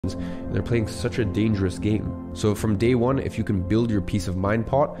and they're playing such a dangerous game. So from day one, if you can build your peace of mind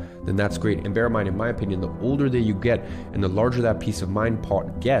pot, then that's great. And bear in mind, in my opinion, the older that you get and the larger that peace of mind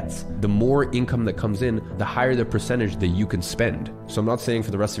pot gets, the more income that comes in, the higher the percentage that you can spend. So I'm not saying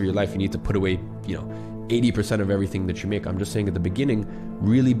for the rest of your life you need to put away, 80% of everything that you make. I'm just saying at the beginning,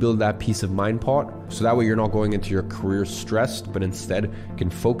 really build that peace of mind pot, so that way you're not going into your career stressed, but instead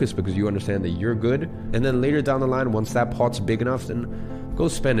can focus because you understand that you're good. And then later down the line, once that pot's big enough, then go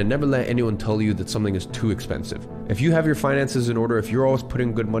spend it. Never let anyone tell you that something is too expensive. If you have your finances in order, if you're always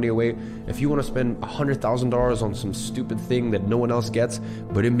putting good money away, if you want to spend $100,000 on some stupid thing that no one else gets,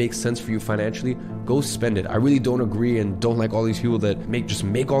 but it makes sense for you financially, go spend it. I really don't agree and don't like all these people that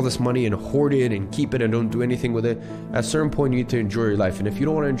make all this money and hoard it and keep it and don't do anything with it. At a certain point, you need to enjoy your life. And if you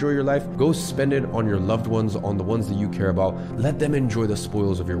don't want to enjoy your life, go spend it on your loved ones, on the ones that you care about. Let them enjoy the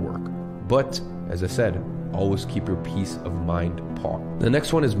spoils of your work. But as I said, always keep your peace of mind pot. The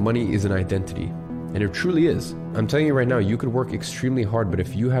next one is money is an identity. And it truly is. I'm telling you right now, you could work extremely hard, but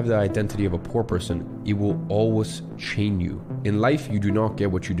if you have the identity of a poor person, it will always chain you. In life, you do not get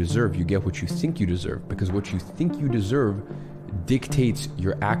what you deserve. You get what you think you deserve, because what you think you deserve dictates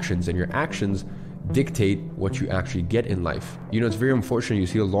your actions, and your actions dictate what you actually get in life. It's very unfortunate. You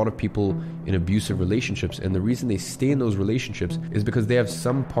see a lot of people in abusive relationships, and the reason they stay in those relationships is because they have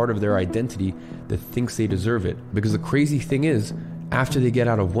some part of their identity that thinks they deserve it. Because the crazy thing is, after they get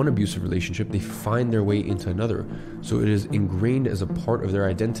out of one abusive relationship, they find their way into another. So it is ingrained as a part of their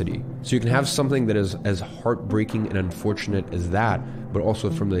identity. So you can have something that is as heartbreaking and unfortunate as that, but also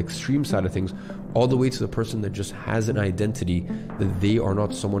from the extreme side of things, all the way to the person that just has an identity that they are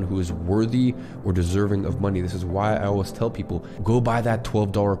not someone who is worthy or deserving of money. This is why I always tell people, go buy that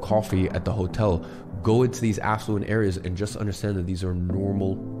 $12 coffee at the hotel. Go into these affluent areas and just understand that these are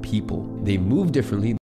normal people. They move differently.